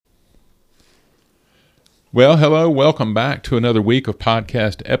Well, hello, welcome back to another week of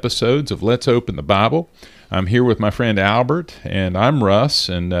podcast episodes of Let's Open the Bible. I'm here with my friend Albert, and I'm Russ.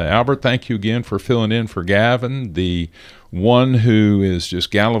 And Albert, thank you again for filling in for Gavin, the one who is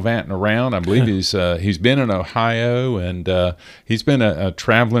just gallivanting around. I believe he's been in Ohio, and he's been a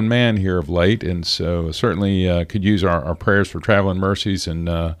traveling man here of late, and so certainly could use our prayers for traveling mercies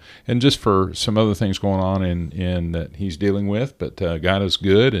and just for some other things going on in that he's dealing with. But God is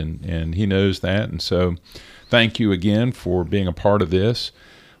good, and he knows that, and so thank you again for being a part of this.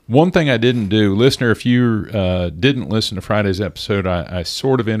 One thing I didn't do, listener, if you didn't listen to Friday's episode, I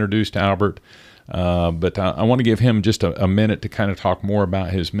sort of introduced Albert, but I want to give him just a minute to kind of talk more about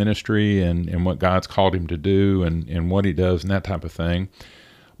his ministry and what God's called him to do and what he does and that type of thing.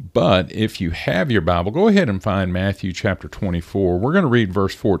 But if you have your Bible, go ahead and find Matthew chapter 24. We're going to read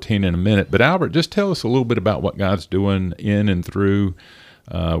verse 14 in a minute. But Albert, just tell us a little bit about what God's doing in and through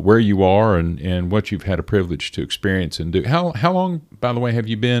where you are and what you've had a privilege to experience and do. How long, by the way, have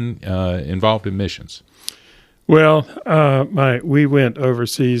you been involved in missions? Well, we went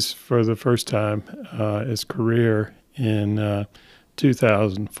overseas for the first time as career in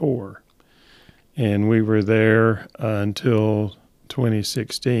 2004, and we were there until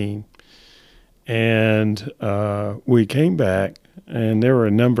 2016, and we came back, and there were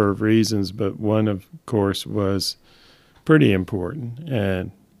a number of reasons, but one, of course, was pretty important,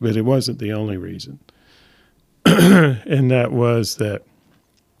 but it wasn't the only reason, and that was that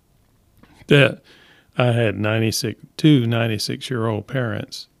I had 96-year-old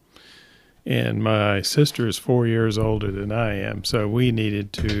parents, and my sister is 4 years older than I am, so we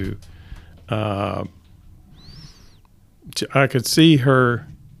needed to I could see her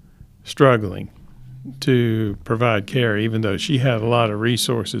struggling to provide care, even though she had a lot of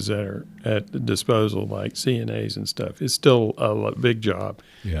resources at the disposal, like CNAs and stuff. It's still a big job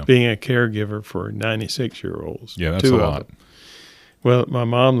being a caregiver for 96-year-olds. Yeah, that's a lot. Well, my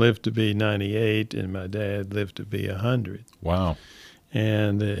mom lived to be 98, and my dad lived to be 100. Wow.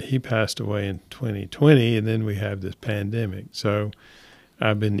 And he passed away in 2020, and then we have this pandemic. So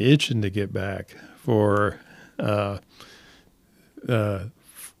I've been itching to get back for I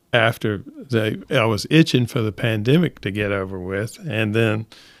was itching for the pandemic to get over with, and then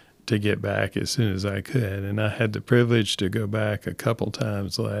to get back as soon as I could. And I had the privilege to go back a couple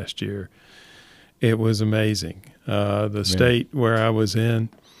times last year. It was amazing. The state where I was in,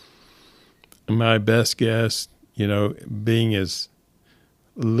 my best guess, being as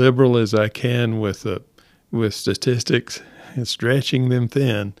liberal as I can with statistics and stretching them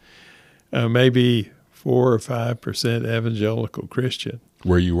thin, maybe 4 or 5% evangelical Christian.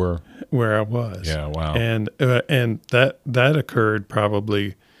 Where you were? Where I was. Yeah, wow. And that occurred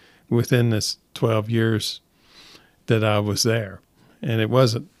probably within this 12 years that I was there. And it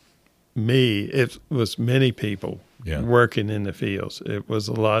wasn't me, it was many people working in the fields. It was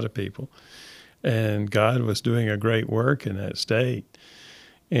a lot of people. And God was doing a great work in that state.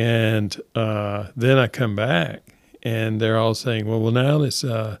 And then I come back, and they're all saying, well now this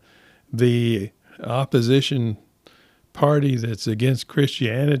the opposition party that's against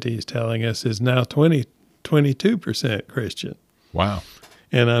Christianity is telling us is now 22% Christian. Wow.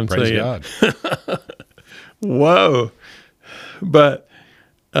 And I'm Praise saying, God. whoa. But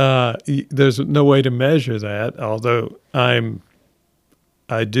there's no way to measure that, although I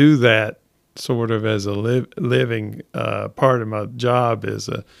do that sort of as a living part of my job is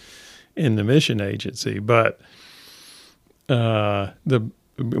in the mission agency. But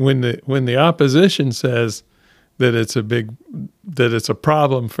when the opposition says that it's a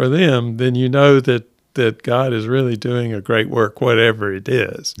problem for them, then you know that God is really doing a great work, whatever it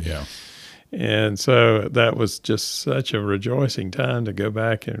is. Yeah. And so that was just such a rejoicing time to go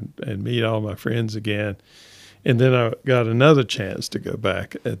back and meet all my friends again. And then I got another chance to go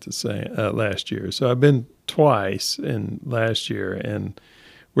back at the same last year. So I've been twice in last year, and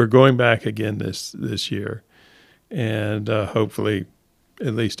we're going back again this year, and hopefully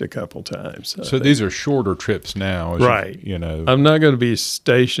at least a couple times. So these are shorter trips now, right? I'm not going to be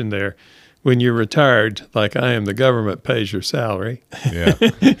stationed there. When you're retired, like I am, the government pays your salary,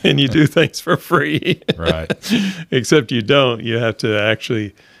 and you do things for free. Right. Except you don't. You have to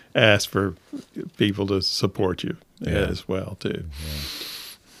actually ask for people to support you as well, too. Yeah.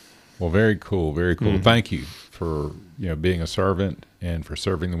 Well, very cool, very cool. Mm-hmm. Thank you for being a servant and for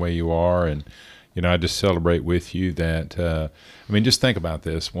serving the way you are. And I just celebrate with you that. Just think about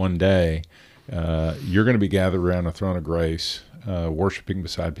this. One day, you're going to be gathered around a throne of grace, worshiping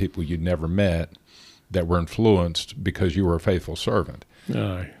beside people you'd never met that were influenced because you were a faithful servant.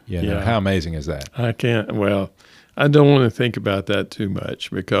 How amazing is that? I don't want to think about that too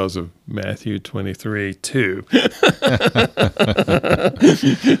much because of Matthew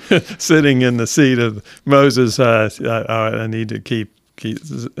 23:2. Sitting in the seat of Moses, I need to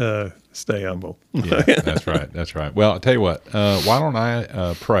stay humble. Yeah, that's right. That's right. Well, I'll tell you what. Why don't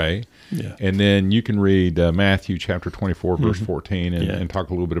I pray, Yeah. and then you can read Matthew chapter 24, verse 14, and talk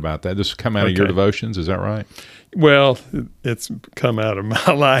a little bit about that. This has come out of your devotions, is that right? Well, it's come out of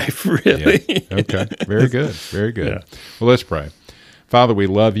my life, really. Yeah. Okay. Very good. Very good. Yeah. Well, let's pray. Father, we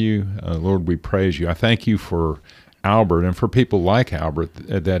love you. Lord, we praise you. I thank you for Albert and for people like Albert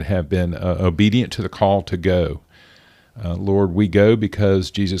that have been obedient to the call to go. Lord, we go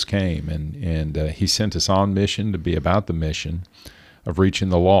because Jesus came, and he sent us on mission to be about the mission of reaching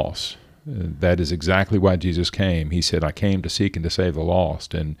the lost. That is exactly why Jesus came. He said, I came to seek and to save the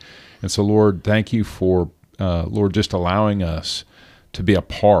lost. And so, Lord, thank you for, Lord, just allowing us to be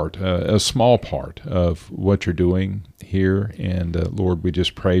a small part of what you're doing here. And Lord, we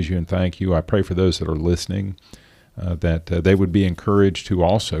just praise you and thank you. I pray for those that are listening, that they would be encouraged to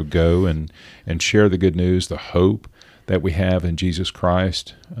also go and share the good news, the hope that we have in Jesus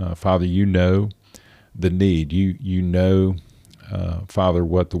Christ. Father, you know the need. You know, Father,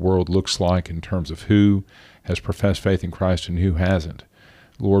 what the world looks like in terms of who has professed faith in Christ and who hasn't.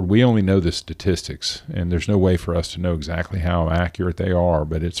 Lord, we only know the statistics, and there's no way for us to know exactly how accurate they are,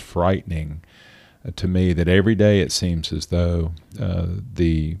 but it's frightening to me that every day it seems as though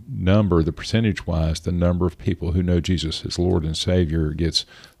the percentage-wise, the number of people who know Jesus as Lord and Savior gets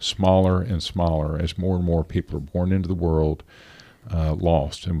smaller and smaller as more and more people are born into the world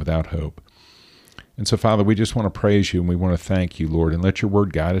lost and without hope. And so, Father, we just want to praise you and we want to thank you, Lord, and let your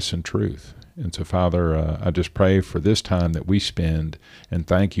word guide us in truth. And so, Father, I just pray for this time that we spend and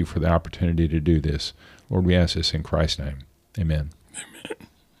thank you for the opportunity to do this. Lord, we ask this in Christ's name. Amen. Amen.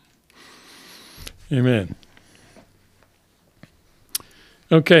 Amen.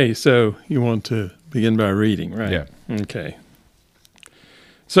 Okay, so you want to begin by reading, right? Yeah. Okay.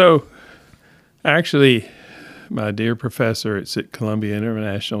 So, actually, my dear professor at Columbia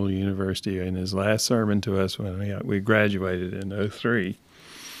International University, in his last sermon to us when we graduated in 2003,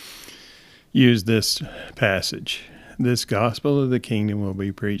 used this passage. This gospel of the kingdom will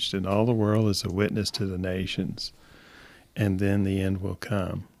be preached in all the world as a witness to the nations, and then the end will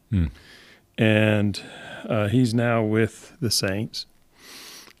come. And he's now with the saints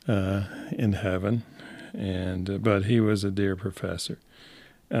in heaven, but he was a dear professor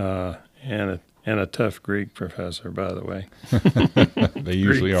and a tough Greek professor, by the way. They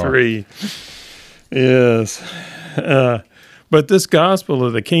usually Greek are. 3. Yes. But this gospel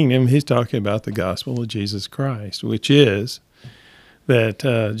of the kingdom, he's talking about the gospel of Jesus Christ, which is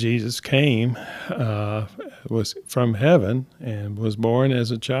that Jesus came, was from heaven, and was born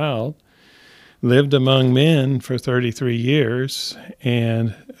as a child, lived among men for 33 years,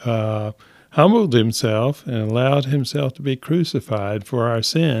 and humbled himself and allowed himself to be crucified for our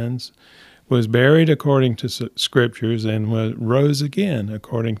sins, was buried according to Scriptures, and rose again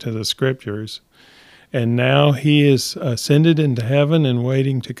according to the Scriptures. And now he is ascended into heaven and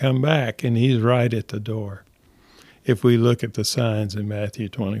waiting to come back, and he's right at the door. If we look at the signs in Matthew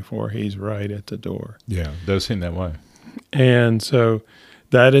 24, he's right at the door. Yeah, it does seem that way. And so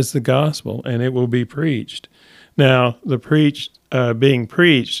that is the gospel, and it will be preached. Now, being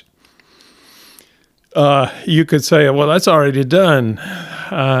preached, you could say, well, that's already done.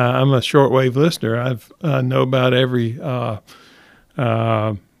 I'm a shortwave listener. I know about every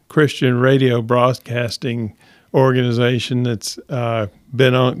Christian radio broadcasting organization that's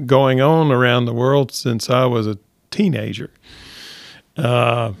been going on around the world since I was a teenager,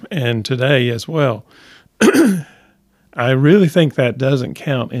 and today as well. I really think that doesn't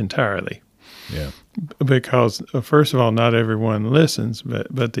count entirely. Yeah. Because, first of all, not everyone listens,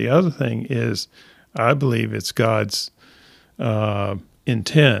 but the other thing is I believe it's God's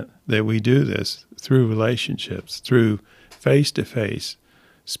intent that we do this through relationships, through face-to-face,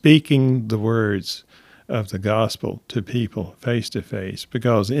 speaking the words of the gospel to people face-to-face,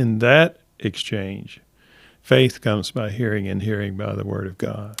 because in that exchange, faith comes by hearing, and hearing by the word of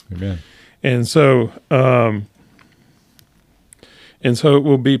God. Amen. And so it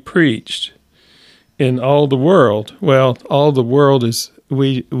will be preached in all the world. Well, all the world is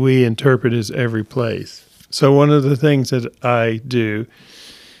we interpret as every place. So one of the things that I do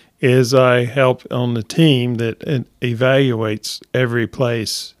is I help on the team that evaluates every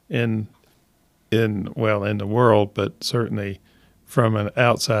place in the world, but certainly from an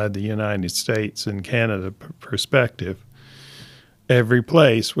outside the United States and Canada perspective, every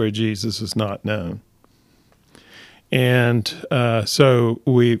place where Jesus is not known. And so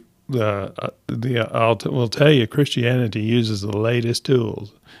will tell you Christianity uses the latest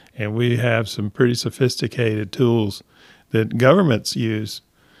tools, and we have some pretty sophisticated tools that governments use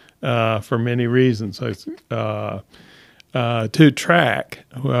for many reasons. To track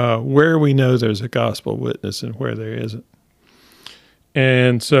where we know there's a gospel witness and where there isn't.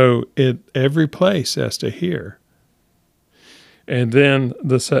 And so every place has to hear. And then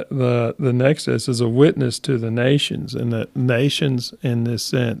the next is a witness to the nations, and the nations in this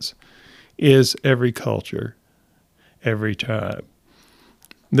sense is every culture, every tribe.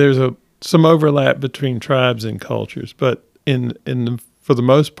 There's some overlap between tribes and cultures, but for the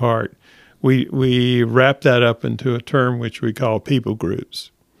most part, we wrap that up into a term which we call people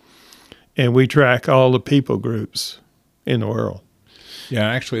groups, and we track all the people groups in the world. Yeah,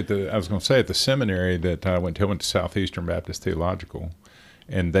 actually, I was going to say at the seminary that I went to Southeastern Baptist Theological,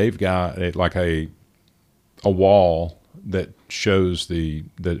 and they've got a wall that shows the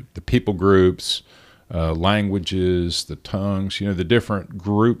people groups, languages, the tongues, the different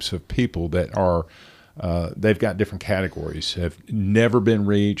groups of people that are. They've got different categories, have never been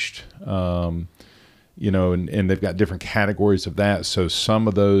reached, and they've got different categories of that. So some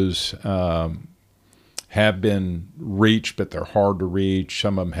of those have been reached, but they're hard to reach.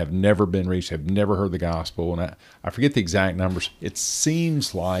 Some of them have never been reached, have never heard the gospel. And I forget the exact numbers. It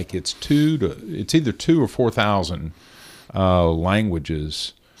seems like it's either 2,000 or 4,000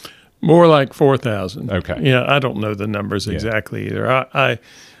 languages. More like 4,000. Okay. Yeah, I don't know the numbers exactly either.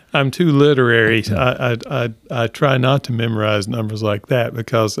 I'm too literary. I try not to memorize numbers like that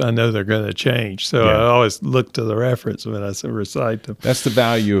because I know they're going to change. So I always look to the reference when I recite them. That's the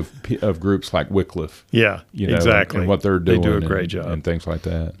value of groups like Wycliffe. Yeah, exactly. And what they're doing. They do a great job. And things like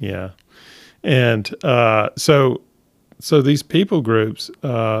that. Yeah. And so these people groups,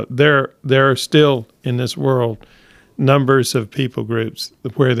 there are still in this world numbers of people groups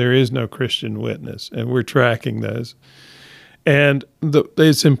where there is no Christian witness, and we're tracking those. And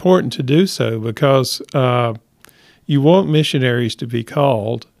it's important to do so because you want missionaries to be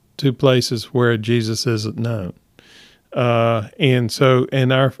called to places where Jesus isn't known. And so,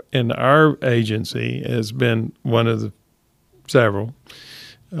 our agency has been one of the several,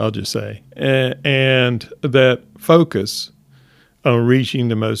 I'll just say, and that focus on reaching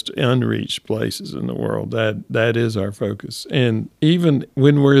the most unreached places in the world. That is our focus. And even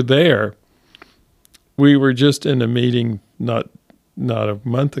when we're there, we were just in a meeting not a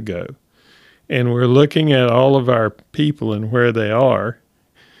month ago, and we're looking at all of our people and where they are,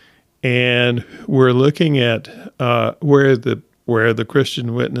 and we're looking at where the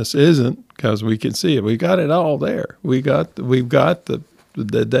Christian witness isn't, because we can see it. We got it all there. We've got the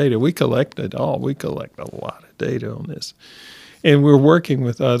data. We collect it all. We collect a lot of data on this, and we're working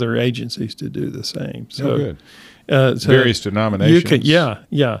with other agencies to do the same. So, good. So various denominations. Yeah.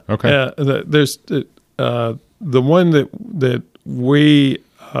 Okay. There's the one that we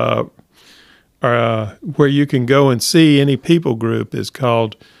are where you can go and see any people group is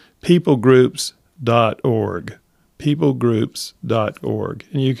called peoplegroups.org. Peoplegroups.org,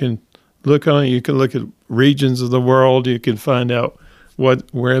 and you can look on it. You can look at regions of the world. You can find out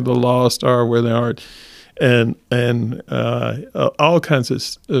where the lost are, where they aren't, and all kinds of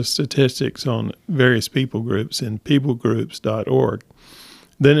statistics on various people groups in peoplegroups.org.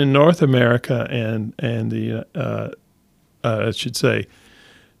 Then in North America and the I should say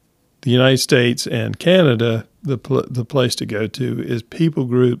the United States and Canada, the place to go to is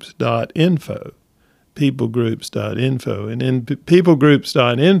peoplegroups.info. Peoplegroups.info, and in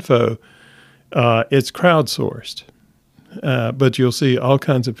peoplegroups.info, it's crowdsourced. But you'll see all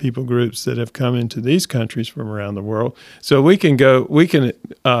kinds of people groups that have come into these countries from around the world. So we can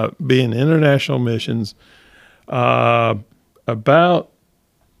be in international missions about,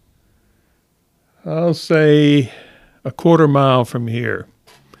 I'll say, a quarter mile from here,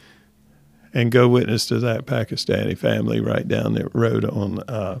 and go witness to that Pakistani family right down the road on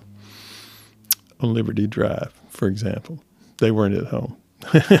Liberty Drive, for example. They weren't at home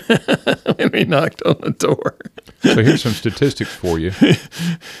when we knocked on the door. So here's some statistics for you.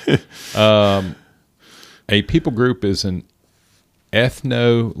 A people group is an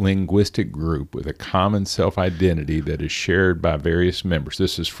ethno-linguistic group with a common self-identity that is shared by various members.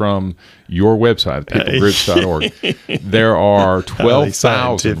 This is from your website, peoplegroups.org. There are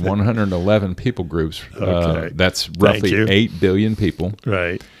 12,111 people groups. Okay. That's roughly 8 billion people.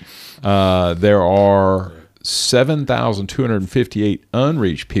 Right. There are 7,258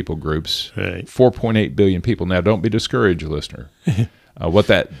 unreached people groups, right. 4.8 billion people. Now, don't be discouraged, listener. What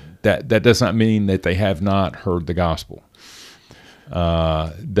that does not mean that they have not heard the gospel.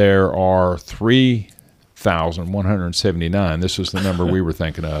 There are 3 3,179. This was the number we were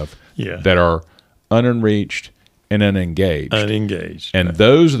thinking of. Yeah. That are unreached and unengaged. Unengaged. And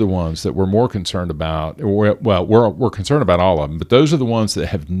those are the ones that we're more concerned about. Well, we're concerned about all of them, but those are the ones that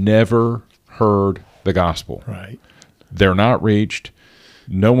have never heard the gospel. Right. They're not reached.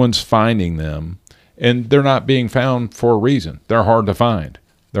 No one's finding them. And they're not being found for a reason. They're hard to find.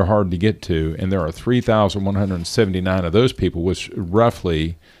 They're hard to get to. And there are 3,179 of those people, which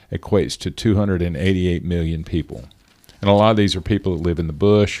roughly equates to 288 million people. And a lot of these are people that live in the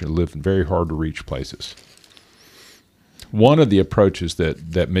bush or live in very hard to reach places. One of the approaches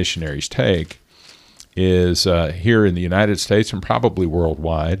that missionaries take is here in the United States and probably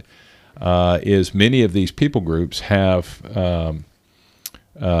worldwide, is many of these people groups have a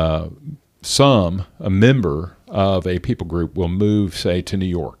member of a people group will move, say, to New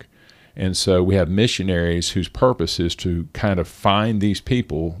York. And so we have missionaries whose purpose is to kind of find these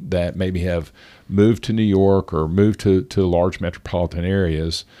people that maybe have moved to New York or moved to large metropolitan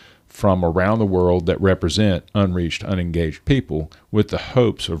areas from around the world that represent unreached, unengaged people, with the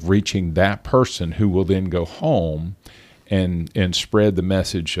hopes of reaching that person who will then go home and spread the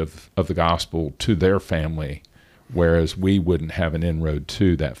message of the gospel to their family, whereas we wouldn't have an inroad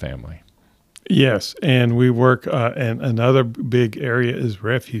to that family. Yes, and we work, and another big area is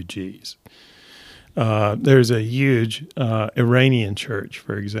refugees. There's a huge Iranian church,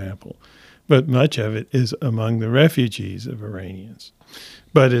 for example, but much of it is among the refugees of Iranians.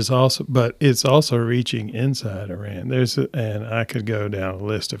 But it's also reaching inside Iran. And I could go down a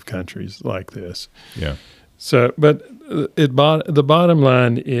list of countries like this. Yeah. So, but the bottom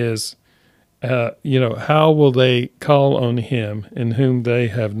line is, how will they call on him in whom they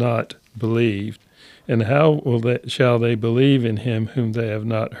have not believed? And how shall they believe in him whom they have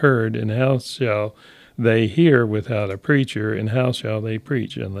not heard? And how shall they hear without a preacher? And how shall they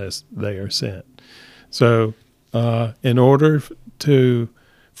preach unless they are sent? So, in order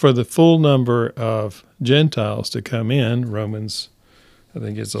for the full number of Gentiles to come in, Romans, I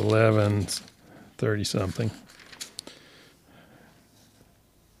think it's 11:30 something.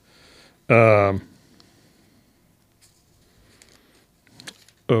 We're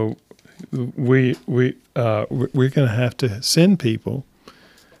going to have to send people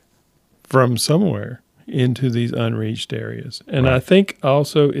from somewhere into these unreached areas. And Right. I think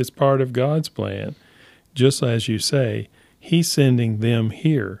also it's part of God's plan, just as you say, he's sending them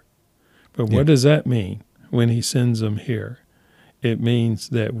here. But what does that mean when he sends them here? It means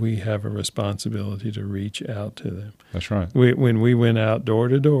that we have a responsibility to reach out to them. That's right. When we went out door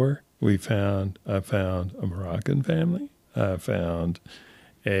to door, I found a Moroccan family. I found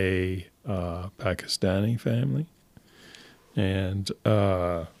a Pakistani family, and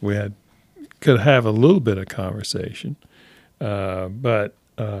we could have a little bit of conversation, but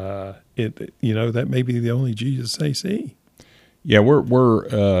that may be the only Jesus they see. Yeah,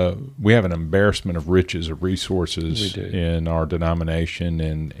 we have an embarrassment of riches of resources in our denomination,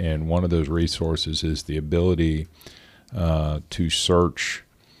 and one of those resources is the ability to search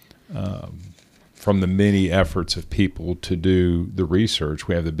from the many efforts of people to do the research.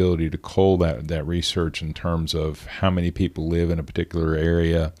 We have the ability to cull that research in terms of how many people live in a particular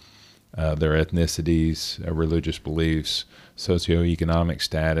area, their ethnicities, religious beliefs, socioeconomic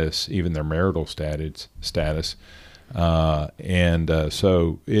status, even their marital status.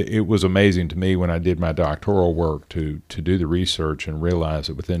 So it was amazing to me when I did my doctoral work to do the research and realize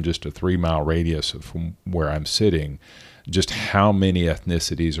that within just a 3-mile radius from where I'm sitting, just how many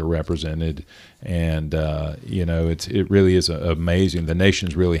ethnicities are represented. And, it really is amazing. The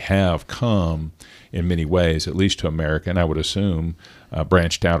nations really have come in many ways, at least to America, and I would assume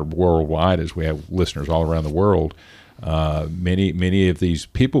branched out worldwide as we have listeners all around the world. Many of these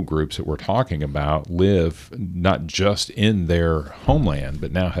people groups that we're talking about live not just in their homeland,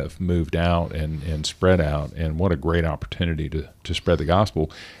 but now have moved out and spread out. And what a great opportunity to spread the gospel.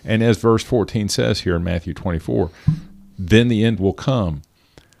 And as verse 14 says here in Matthew 24, then the end will come.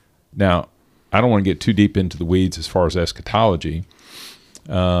 Now, I don't want to get too deep into the weeds as far as eschatology,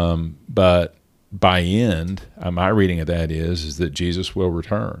 but by end, my reading of that is that Jesus will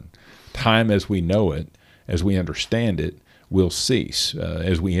return. Time as we know it, as we understand it, will cease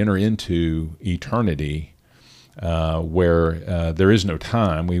as we enter into eternity, where there is no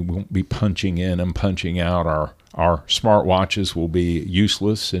time. We won't be punching in and punching out. Our smartwatches will be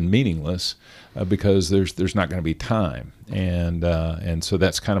useless and meaningless because there's not going to be time. And so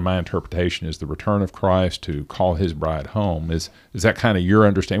that's kind of my interpretation, is the return of Christ to call his bride home. Is that kind of your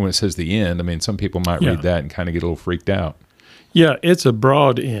understanding when it says the end? I mean, some people might read that and kind of get a little freaked out. Yeah, it's a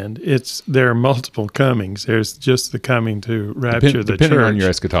broad end. There are multiple comings. There's just the coming to rapture the depending church. on your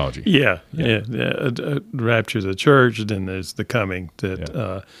eschatology. Yeah. Rapture the church. Then there's the coming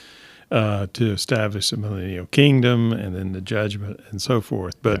that to establish the millennial kingdom, and then the judgment and so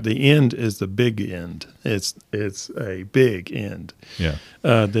forth. But the end is the big end. It's a big end. Yeah,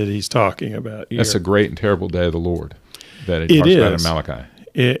 that he's talking about here. That's a great and terrible day of the Lord that he talks about in Malachi.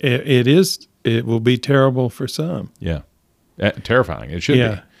 It is. It will be terrible for some. Yeah. Terrifying. It should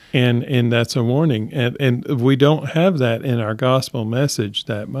be. And that's a warning. And we don't have that in our gospel message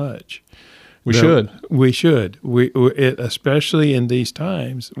that much. We should. Especially in these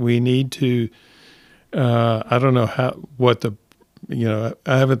times, we need to, I don't know I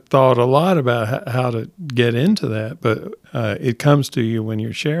haven't thought a lot about how to get into that, but it comes to you when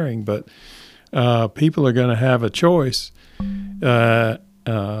you're sharing. But people are going to have a choice, and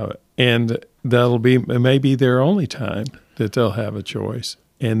that'll be maybe their only time that they'll have a choice,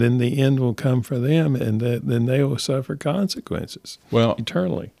 and then the end will come for them, and then they will suffer consequences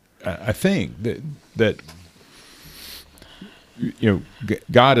eternally. I think that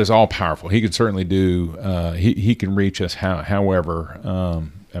God is all powerful. He can certainly do. He can reach us however.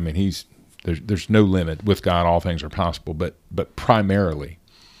 There's no limit with God. All things are possible. But primarily,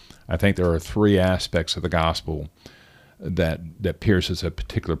 I think there are three aspects of the gospel that pierces a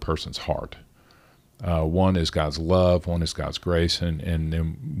particular person's heart. One is God's love, one is God's grace, and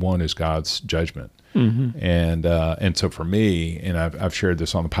then one is God's judgment. Mm-hmm. And so for me, and I've shared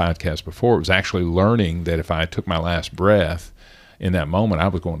this on the podcast before, it was actually learning that if I took my last breath in that moment, I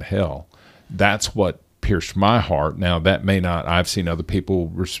was going to hell. That's what pierced my heart. Now that may not. I've seen other people,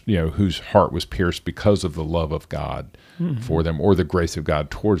 whose heart was pierced because of the love of God for them, or the grace of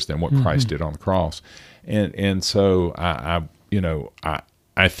God towards them, what Christ did on the cross. And so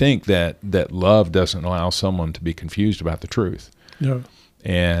I think that love doesn't allow someone to be confused about the truth. No.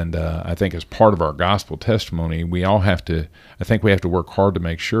 And I think as part of our gospel testimony, we have to work hard to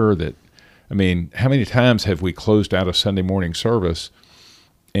make sure that, how many times have we closed out a Sunday morning service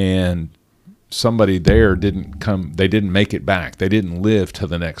and somebody there didn't come, they didn't make it back, they didn't live till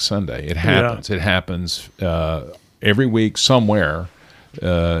the next Sunday? It happens. Yeah. It happens every week somewhere.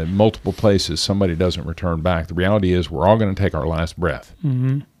 Multiple places, somebody doesn't return back. The reality is we're all going to take our last breath,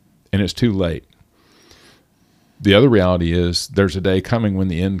 and it's too late. The other reality is there's a day coming when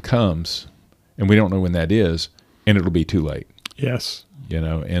the end comes, and we don't know when that is, and it'll be too late. Yes.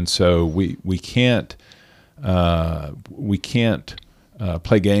 And so we can't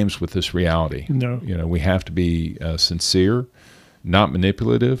play games with this reality. No. We have to be sincere, not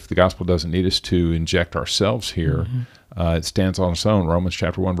manipulative. The gospel doesn't need us to inject ourselves here. Mm-hmm. It stands on its own. Romans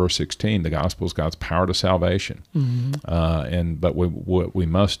chapter 1, verse 16, the gospel is God's power to salvation. Mm-hmm. But what we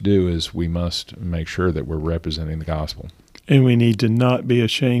must do is we must make sure that we're representing the gospel. And we need to not be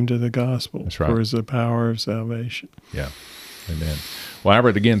ashamed of the gospel. That's right. For it's the power of salvation. Yeah. Amen. Well,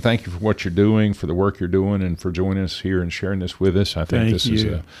 Albert, again, thank you for what you're doing, for the work you're doing, and for joining us here and sharing this with us. I think this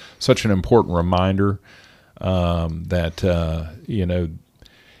is such an important reminder that,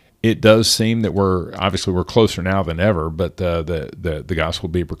 it does seem that we're closer now than ever, but the gospel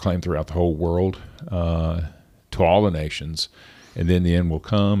will be proclaimed throughout the whole world to all the nations, and then the end will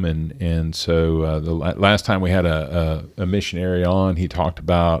come. And so the last time we had a missionary on, he talked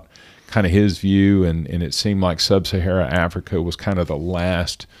about kind of his view, and it seemed like Sub-Saharan Africa was kind of the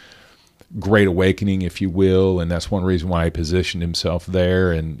last great awakening, if you will, and that's one reason why he positioned himself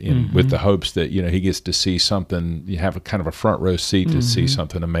there, and with the hopes that he gets to see something. You have a kind of a front row seat to see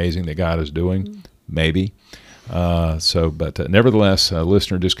something amazing that God is doing, maybe. But nevertheless,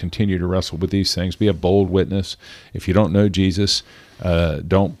 listener, just continue to wrestle with these things. Be a bold witness. If you don't know Jesus,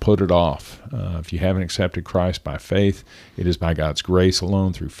 don't put it off. If you haven't accepted Christ by faith, it is by God's grace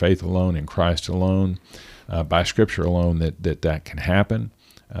alone, through faith alone, in Christ alone, by Scripture alone that can happen.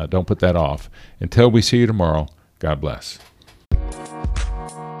 Don't put that off. Until we see you tomorrow, God bless.